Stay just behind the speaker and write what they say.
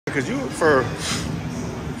Because you,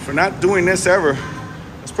 for not doing this ever,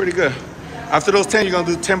 that's pretty good. After those 10, you're gonna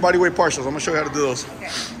do 10 body weight partials. I'm gonna show you how to do those. Okay.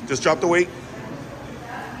 Just drop the weight.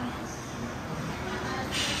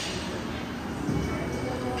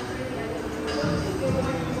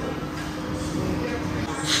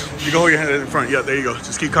 You can hold your hand in front. Yeah, there you go.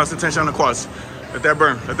 Just keep constant tension on the quads. Let that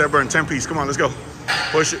burn. Let that burn. 10 piece. Come on, let's go.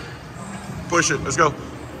 Push it. Push it. Let's go.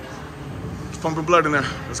 It's pumping blood in there.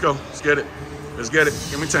 Let's go. Let's get it. Let's get it.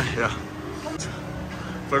 Give me 10. Yeah.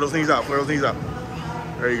 Flare those knees out. Flare those knees out.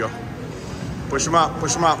 There you go. Push them out.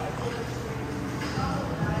 Push them out.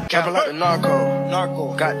 Capping like the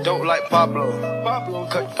narco. Got dope like Pablo.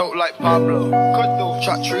 Cut throat like Pablo.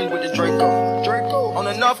 Chop trees with the Draco. On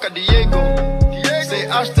the north got Diego. Say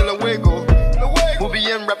hasta luego. We'll be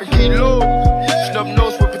in rapping kilo. Snub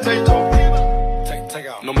nose with potato. Take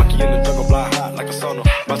out. No monkey in the jungle, blind hot like a sauna.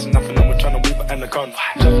 Bouncing off and I'm trying to weave an anaconda.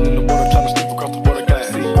 Jumping in the water, trying to sleep across the water. Got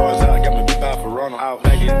see cars out, got me big bad for Ronald. Out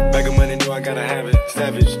bag of money, knew I gotta have it.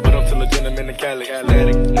 Savage, but I'm still a gentleman in Cali.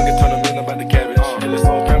 Atlantic, nigga turn them in about the cabbage. Kill his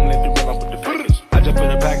whole family, they run off with the package. I just put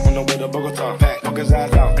it back on the way to Bogota. Poke his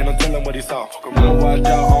eyes out, and I'm telling what he saw. Watch out, I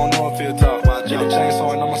don't know if he'll talk. Get a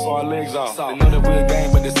chainsaw and I'ma saw our legs off. They know that we're a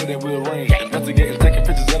gang, but they say that we're a ring. Investigating, taking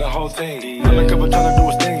pictures of the whole team. Undercover trying to do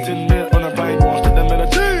his thing. 10 mil on the plane, going straight to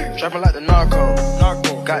Medellin. Trapping like the narco.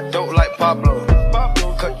 Got dope like Pablo.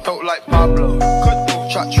 Cut throat like Pablo.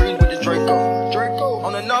 Chop trees with the Draco.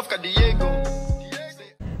 On the north got Diego.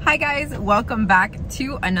 Hi guys, welcome back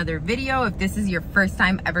to another video. If this is your first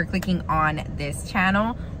time ever clicking on this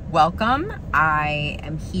channel, welcome. I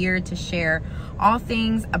am here to share all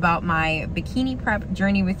things about my bikini prep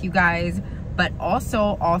journey with you guys, but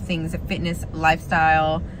also all things fitness,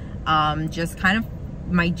 lifestyle, just kind of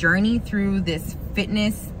my journey through this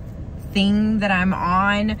fitness thing that I'm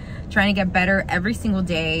on, trying to get better every single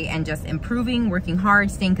day and just improving, working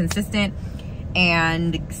hard, staying consistent,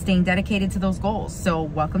 and staying dedicated to those goals. So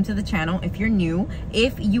welcome to the channel if you're new.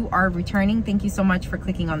 If you are returning, thank you so much for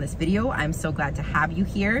clicking on this video. I'm so glad to have you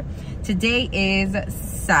here. Today is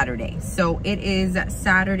Saturday. So it is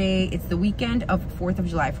Saturday. It's the weekend of 4th of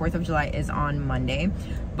July. 4th of July is on Monday.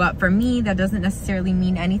 But for me, that doesn't necessarily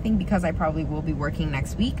mean anything because I probably will be working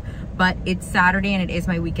next week. But it's Saturday and it is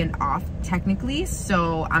my weekend off technically.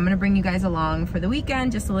 So I'm gonna bring you guys along for the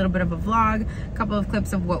weekend, just a little bit of a vlog, a couple of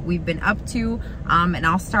clips of what we've been up to. And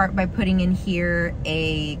I'll start by putting in here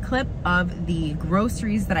a clip of the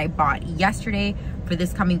groceries that I bought yesterday for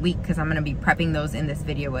this coming week because I'm gonna be prepping those in this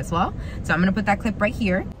video as well. So I'm gonna put that clip right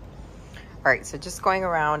here. All right, so just going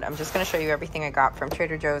around, I'm just gonna show you everything I got from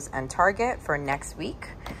Trader Joe's and Target for next week.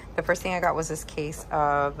 The first thing I got was this case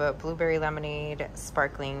of blueberry lemonade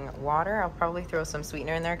sparkling water. I'll probably throw some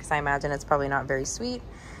sweetener in there because I imagine it's probably not very sweet.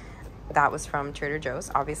 That was from Trader Joe's,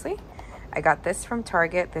 obviously. I got this from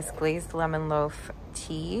Target, this glazed lemon loaf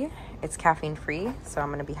tea. It's caffeine free, so I'm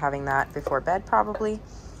gonna be having that before bed probably.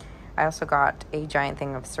 I also got a giant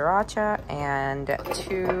thing of sriracha and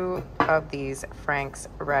 2 of these Frank's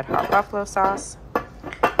Red Hot Buffalo sauce.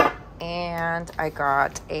 And I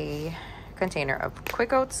got a container of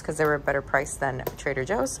Quick Oats because they were a better price than Trader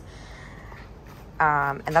Joe's.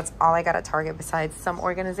 And that's all I got at Target besides some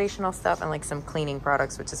organizational stuff and like some cleaning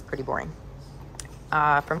products, which is pretty boring.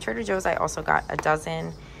 From Trader Joe's, I also got a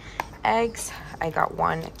dozen eggs. I got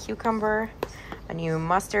 1 cucumber, a new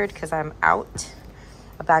mustard because I'm out,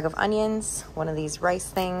 a bag of onions, one of these rice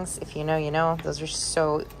things. If you know, you know. Those are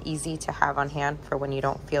so easy to have on hand for when you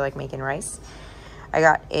don't feel like making rice. I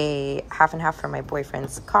got a half and half for my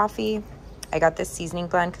boyfriend's coffee. I got this seasoning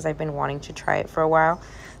blend because I've been wanting to try it for a while,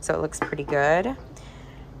 so it looks pretty good.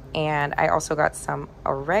 And I also got some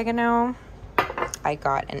oregano. I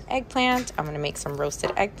got an eggplant. I'm gonna make some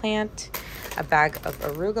roasted eggplant, a bag of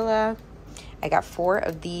arugula. I got 4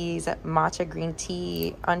 of these matcha green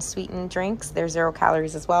tea unsweetened drinks. They're 0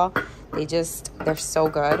 calories as well. They're so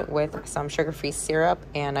good with some sugar-free syrup,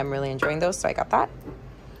 and I'm really enjoying those, so I got that.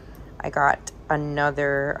 I got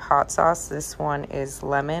another hot sauce. This one is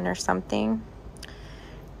lemon or something.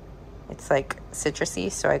 It's like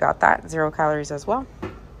citrusy, so I got that. 0 calories as well.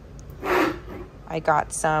 I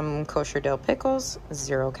got some kosher dill pickles,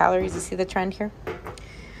 0 calories. You see the trend here?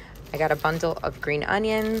 I got a bundle of green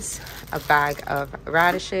onions, a bag of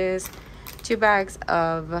radishes, 2 bags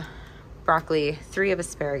of broccoli, 3 of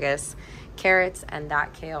asparagus, carrots, and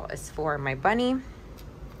that kale is for my bunny.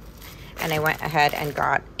 And I went ahead and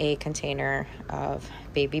got a container of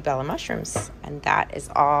baby Bella mushrooms. And that is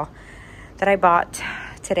all that I bought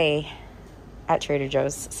today at Trader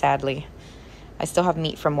Joe's, sadly. I still have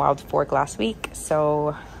meat from Wild Fork last week,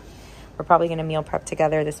 so we're probably gonna meal prep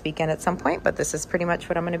together this weekend at some point, but this is pretty much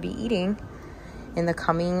what I'm gonna be eating. in the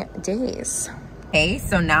coming days. Okay,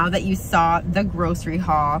 so now that you saw the grocery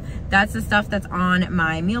haul, that's the stuff that's on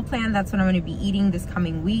my meal plan. That's what I'm going to be eating this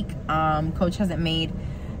coming week. Coach hasn't made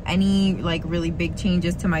any like really big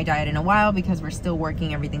changes to my diet in a while because we're still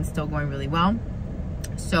working. Everything's still going really well.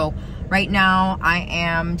 So right now I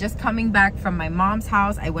am just coming back from my mom's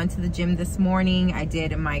house. I went to the gym this morning. I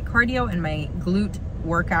did my cardio and my glute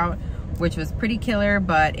workout, which was pretty killer,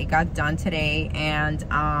 but it got done today. And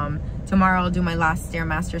tomorrow I'll do my last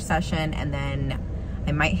Stairmaster session, and then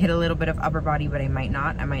I might hit a little bit of upper body, but I might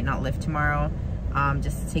not lift tomorrow,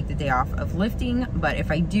 just to take the day off of lifting. But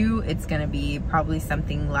if I do, it's gonna be probably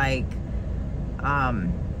something like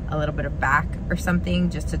a little bit of back or something,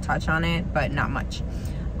 just to touch on it, but not much.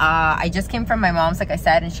 I just came from my mom's, like I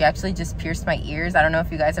said, and she actually just pierced my ears. I don't know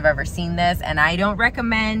if you guys have ever seen this, and I don't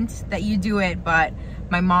recommend that you do it, but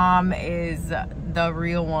my mom is the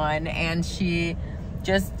real one, and she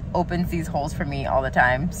just opens these holes for me all the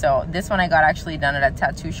time. So this one I got actually done at a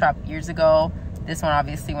tattoo shop years ago. This one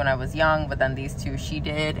obviously when I was young, but then these two she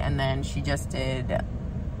did, and then she did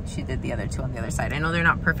the other two on the other side. I know they're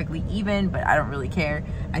not perfectly even, but I don't really care.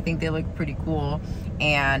 I think they look pretty cool,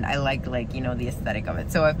 and I like you know, the aesthetic of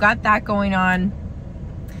it. So I've got that going on.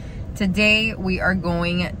 Today we are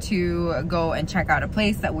going to go and check out a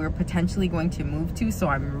place that we're potentially going to move to, so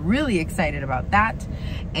I'm really excited about that.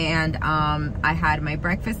 And I had my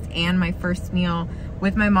breakfast and my first meal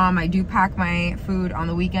with my mom. I do pack my food on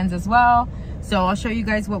the weekends as well, so I'll show you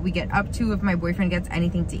guys what we get up to, if my boyfriend gets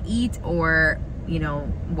anything to eat, or you know,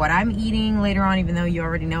 what I'm eating later on, even though you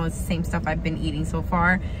already know it's the same stuff I've been eating so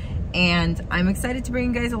far. And I'm excited to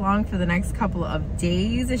bring you guys along for the next couple of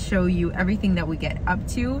days to show you everything that we get up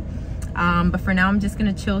to. But for now, I'm just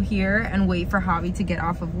gonna chill here and wait for Javi to get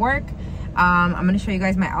off of work. I'm gonna show you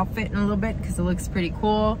guys my outfit in a little bit because it looks pretty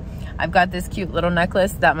cool. I've got this cute little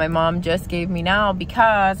necklace that my mom just gave me now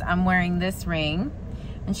because I'm wearing this ring,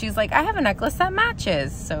 and she's like, I have a necklace that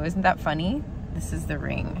matches. So isn't that funny? This is the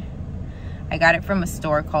ring. I got it from a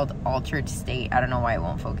store called Altered State. I don't know why it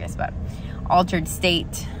won't focus, but Altered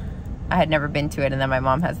State. I had never been to it, and then my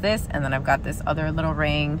mom has this, and then I've got this other little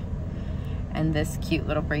ring and this cute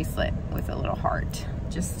little bracelet with a little heart.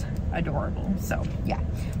 Just adorable. So yeah,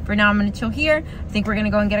 for now I'm gonna chill here. I think we're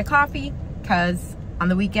gonna go and get a coffee, because on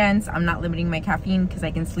the weekends I'm not limiting my caffeine because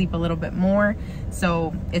I can sleep a little bit more,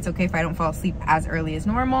 so it's okay if I don't fall asleep as early as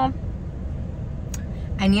normal.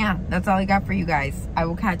 And yeah, that's all I got for you guys. I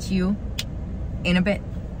will catch you in a bit.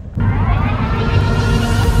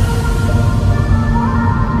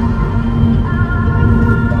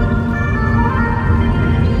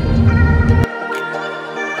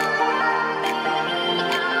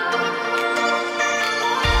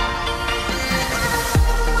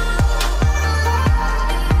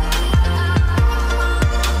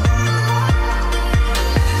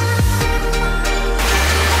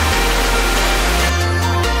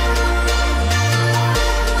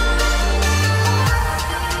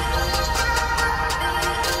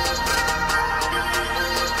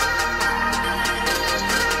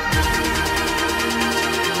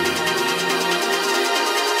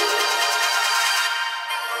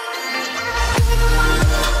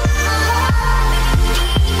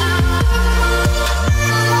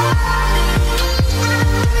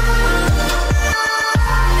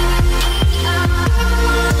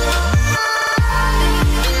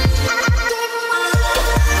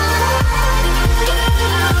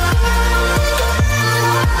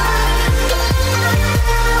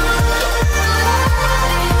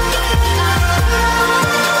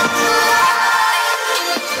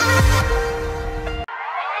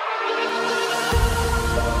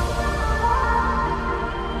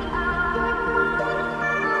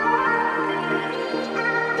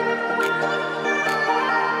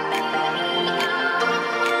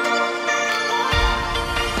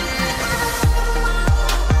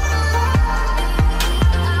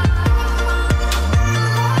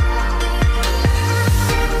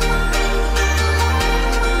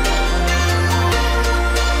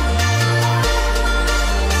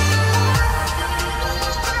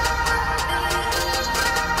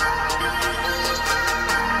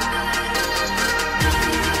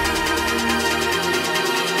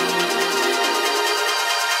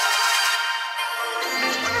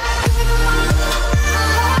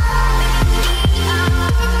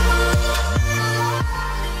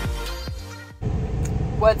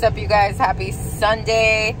 What's up, you guys? Happy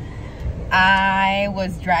Sunday. I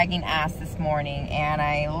was dragging ass this morning and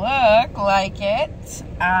I look like it.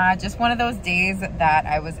 Just one of those days that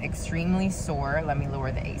I was extremely sore. Let me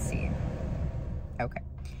lower the AC. Okay.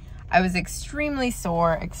 I was extremely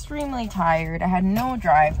sore, extremely tired. I had no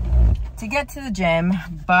drive to get to the gym,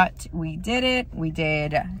 but we did it. We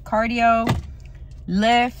did cardio,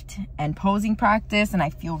 lift, and posing practice, and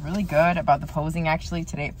I feel really good about the posing. Actually,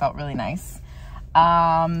 today it felt really nice.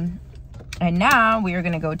 And now we are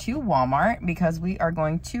going to go to Walmart because we are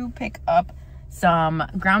going to pick up some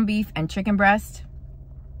ground beef and chicken breast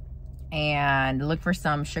and look for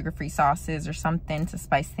some sugar-free sauces or something to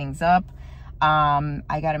spice things up.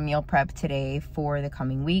 I got a meal prep today for the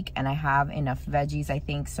coming week, and I have enough veggies, I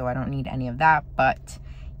think, so I don't need any of that. But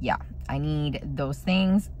yeah, I need those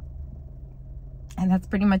things, and that's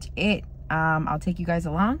pretty much it. I'll take you guys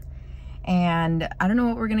along, and I don't know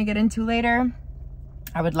what we're gonna get into later.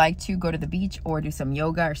 I would like to go to the beach or do some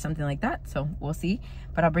yoga or something like that, so we'll see.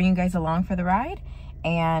 But I'll bring you guys along for the ride,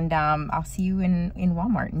 and I'll see you in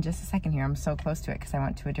Walmart in just a second here. I'm so close to it because I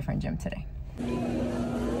went to a different gym today.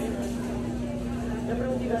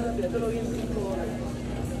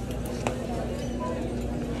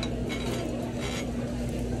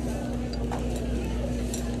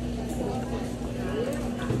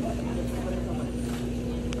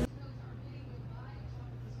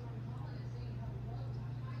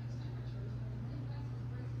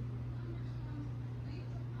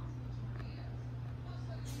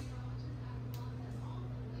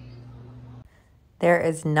 There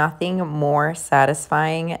is nothing more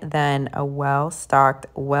satisfying than a well-stocked,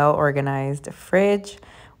 well-organized fridge.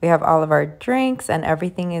 We have all of our drinks and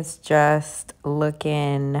everything is just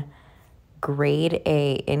looking grade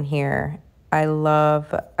A in here. I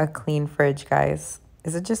love a clean fridge, guys.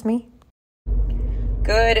 Is it just me?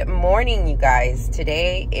 Good morning, you guys.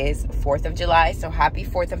 Today is 4th of July, so happy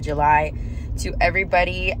 4th of July to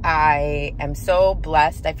everybody. I am so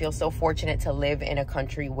blessed. I feel so fortunate to live in a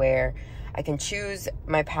country where I can choose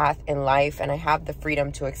my path in life, and I have the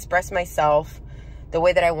freedom to express myself the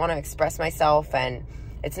way that I want to express myself. And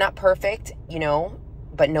it's not perfect, you know,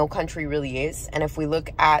 but no country really is. And if we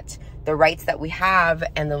look at the rights that we have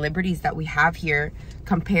and the liberties that we have here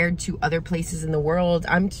compared to other places in the world,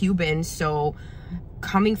 I'm Cuban, so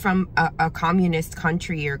coming from a communist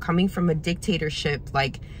country or coming from a dictatorship,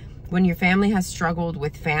 like when your family has struggled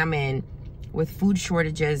with famine, with food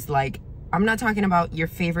shortages, like I'm not talking about your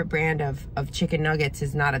favorite brand of chicken nuggets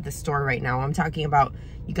is not at the store right now. I'm talking about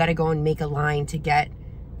you got to go and make a line to get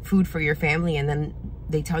food for your family, and then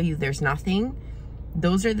they tell you there's nothing.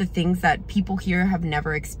 Those are the things that people here have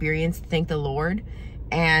never experienced, thank the Lord,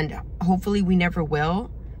 and hopefully we never will.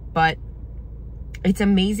 But it's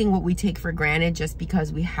amazing what we take for granted just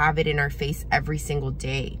because we have it in our face every single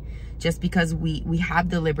day, just because we have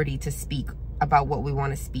the liberty to speak about what we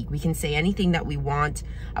want to speak. We can say anything that we want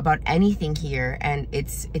about anything here, and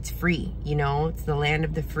it's free, you know. It's the land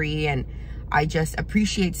of the free, and I just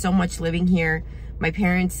appreciate so much living here. My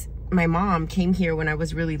parents, my mom came here when I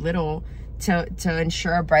was really little to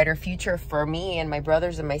ensure a brighter future for me and my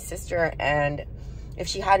brothers and my sister, and if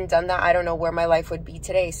she hadn't done that, I don't know where my life would be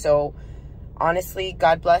today. So honestly,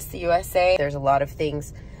 God bless the USA. There's a lot of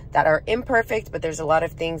things that are imperfect, but there's a lot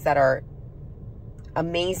of things that are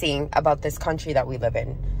amazing about this country that we live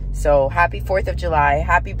in. So happy 4th of July.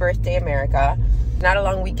 Happy birthday, America. Not a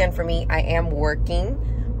long weekend for me. I am working,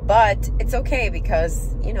 but it's okay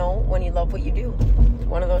because, you know, when you love what you do,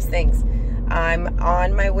 one of those things. I'm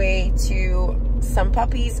on my way to some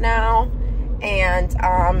puppies now, and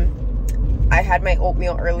I had my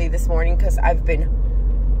oatmeal early this morning because I've been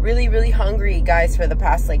really hungry, guys, for the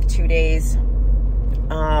past like 2 days.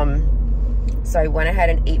 So I went ahead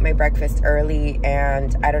and ate my breakfast early,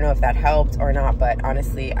 and I don't know if that helped or not, but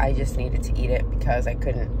honestly, I just needed to eat it because I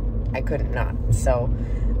couldn't not. So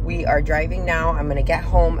we are driving now. I'm gonna get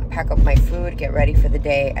home, pack up my food, get ready for the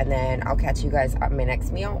day, and then I'll catch you guys at my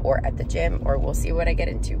next meal or at the gym, or we'll see what I get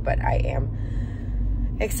into. But I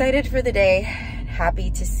am excited for the day,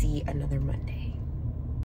 happy to see another Monday.